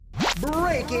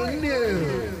Breaking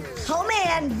news. Oh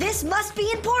man, this must be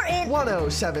important.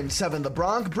 1077 The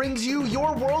Bronc brings you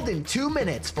your world in 2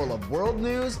 minutes, full of world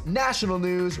news, national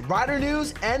news, rider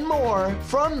news, and more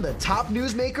from the top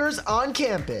newsmakers on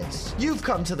campus. You've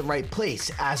come to the right place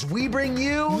as we bring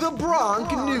you the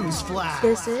Bronc News Flash.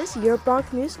 This is your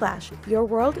Bronc News Flash, your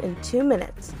world in 2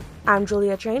 minutes. I'm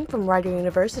Julia Train from Rider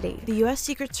University. The U.S.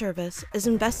 Secret Service is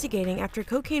investigating after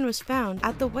cocaine was found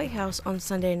at the White House on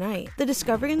Sunday night. The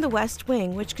discovery in the West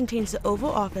Wing, which contains the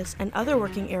Oval Office and other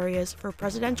working areas for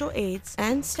presidential aides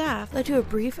and staff, led to a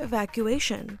brief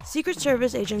evacuation. Secret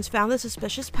Service agents found the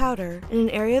suspicious powder in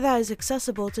an area that is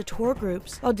accessible to tour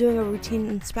groups while doing a routine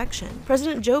inspection.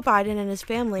 President Joe Biden and his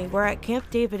family were at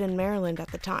Camp David in Maryland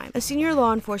at the time. A senior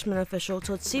law enforcement official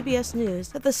told CBS News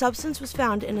that the substance was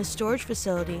found in a storage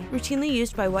facility routinely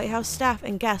used by White House staff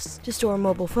and guests to store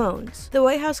mobile phones. The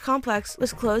White House complex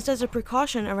was closed as a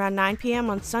precaution around 9 p.m.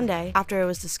 on Sunday after it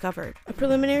was discovered. A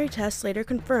preliminary test later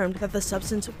confirmed that the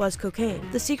substance was cocaine.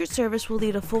 The Secret Service will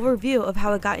lead a full review of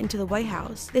how it got into the White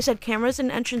House. They said cameras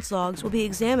and entrance logs will be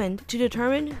examined to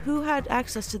determine who had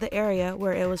access to the area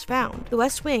where it was found. The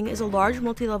West Wing is a large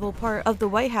multi-level part of the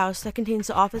White House that contains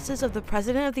the offices of the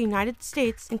President of the United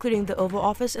States, including the Oval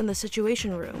Office and the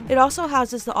Situation Room. It also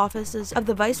houses the offices of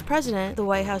the Vice President, the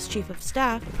White House Chief of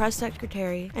Staff, the Press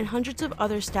Secretary, and hundreds of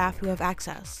other staff who have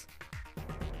access.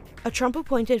 A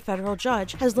Trump-appointed federal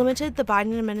judge has limited the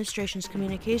Biden administration's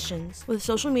communications with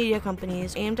social media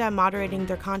companies aimed at moderating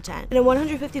their content. In a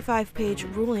 155-page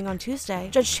ruling on Tuesday,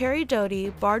 Judge Terry Doughty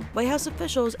barred White House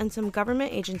officials and some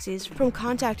government agencies from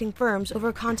contacting firms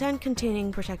over content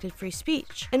containing protected free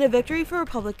speech. In a victory for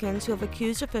Republicans who have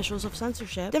accused officials of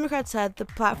censorship, Democrats said the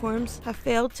platforms have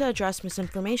failed to address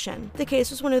misinformation. The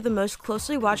case was one of the most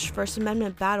closely watched First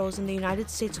Amendment battles in the United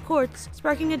States courts,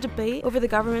 sparking a debate over the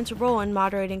government's role in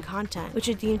moderating content, which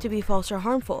it deemed to be false or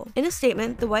harmful. In a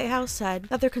statement, the White House said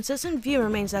that their consistent view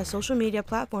remains that social media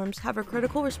platforms have a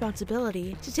critical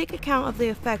responsibility to take account of the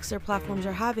effects their platforms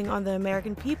are having on the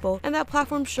American people, and that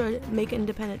platforms should make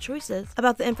independent choices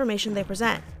about the information they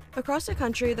present. Across the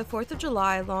country, the 4th of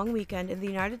July long weekend in the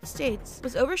United States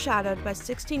was overshadowed by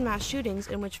 16 mass shootings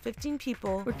in which 15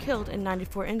 people were killed and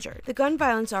 94 injured. The Gun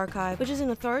Violence Archive, which is an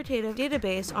authoritative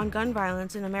database on gun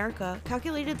violence in America,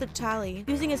 calculated the tally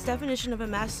using its definition of a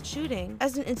mass shooting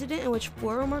as an incident in which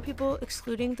 4 or more people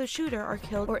excluding the shooter are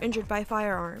killed or injured by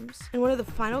firearms. In one of the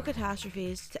final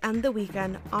catastrophes to end the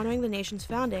weekend honoring the nation's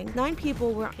founding, 9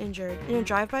 people were injured in a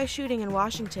drive-by shooting in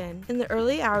Washington in the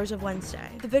early hours of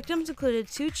Wednesday. The victims included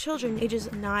 2 children ages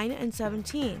 9 and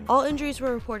 17. All injuries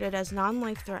were reported as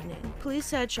non-life-threatening. Police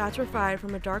said shots were fired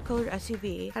from a dark-colored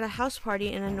SUV at a house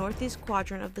party in a northeast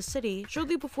quadrant of the city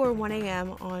shortly before 1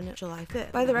 a.m. on July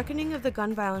 5th. By the reckoning of the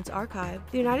Gun Violence Archive,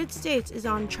 the United States is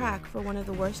on track for one of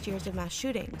the worst years of mass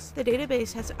shootings. The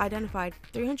database has identified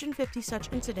 350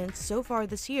 such incidents so far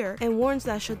this year and warns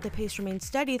that should the pace remain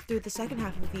steady through the second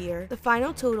half of the year, the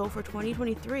final total for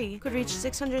 2023 could reach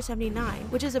 679,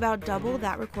 which is about double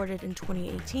that recorded in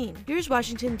 2018. Here's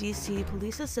Washington, D.C.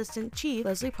 Police Assistant Chief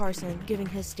Leslie Parson giving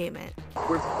his statement.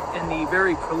 We're in the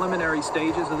very preliminary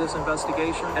stages of this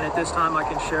investigation, and at this time I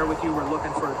can share with you we're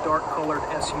looking for a dark-colored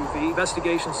SUV.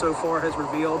 Investigation so far has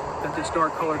revealed that this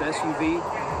dark-colored SUV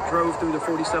drove through the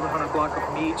 4700 block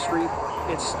of Meade Street.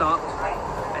 It stopped,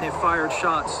 and it fired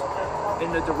shots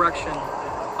in the direction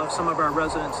of some of our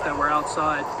residents that were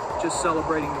outside just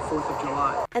celebrating the 4th of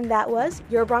July. And that was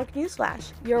your Bronc News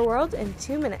Flash, your world in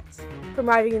 2 minutes. From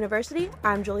Rider University,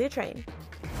 I'm Julia Train.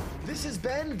 This has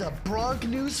been the Bronc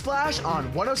News Flash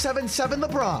on 1077 The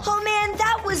Bronc. Oh man,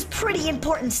 that was pretty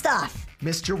important stuff.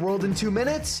 Missed your world in 2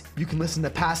 minutes? You can listen to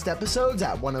past episodes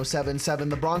at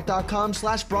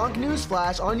 1077thebronc.com/Bronc News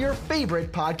Flash on your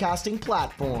favorite podcasting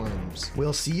platforms.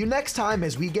 We'll see you next time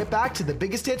as we get back to the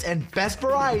biggest hits and best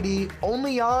variety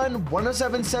only on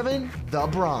 1077 The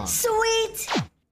Bronc. Sweet!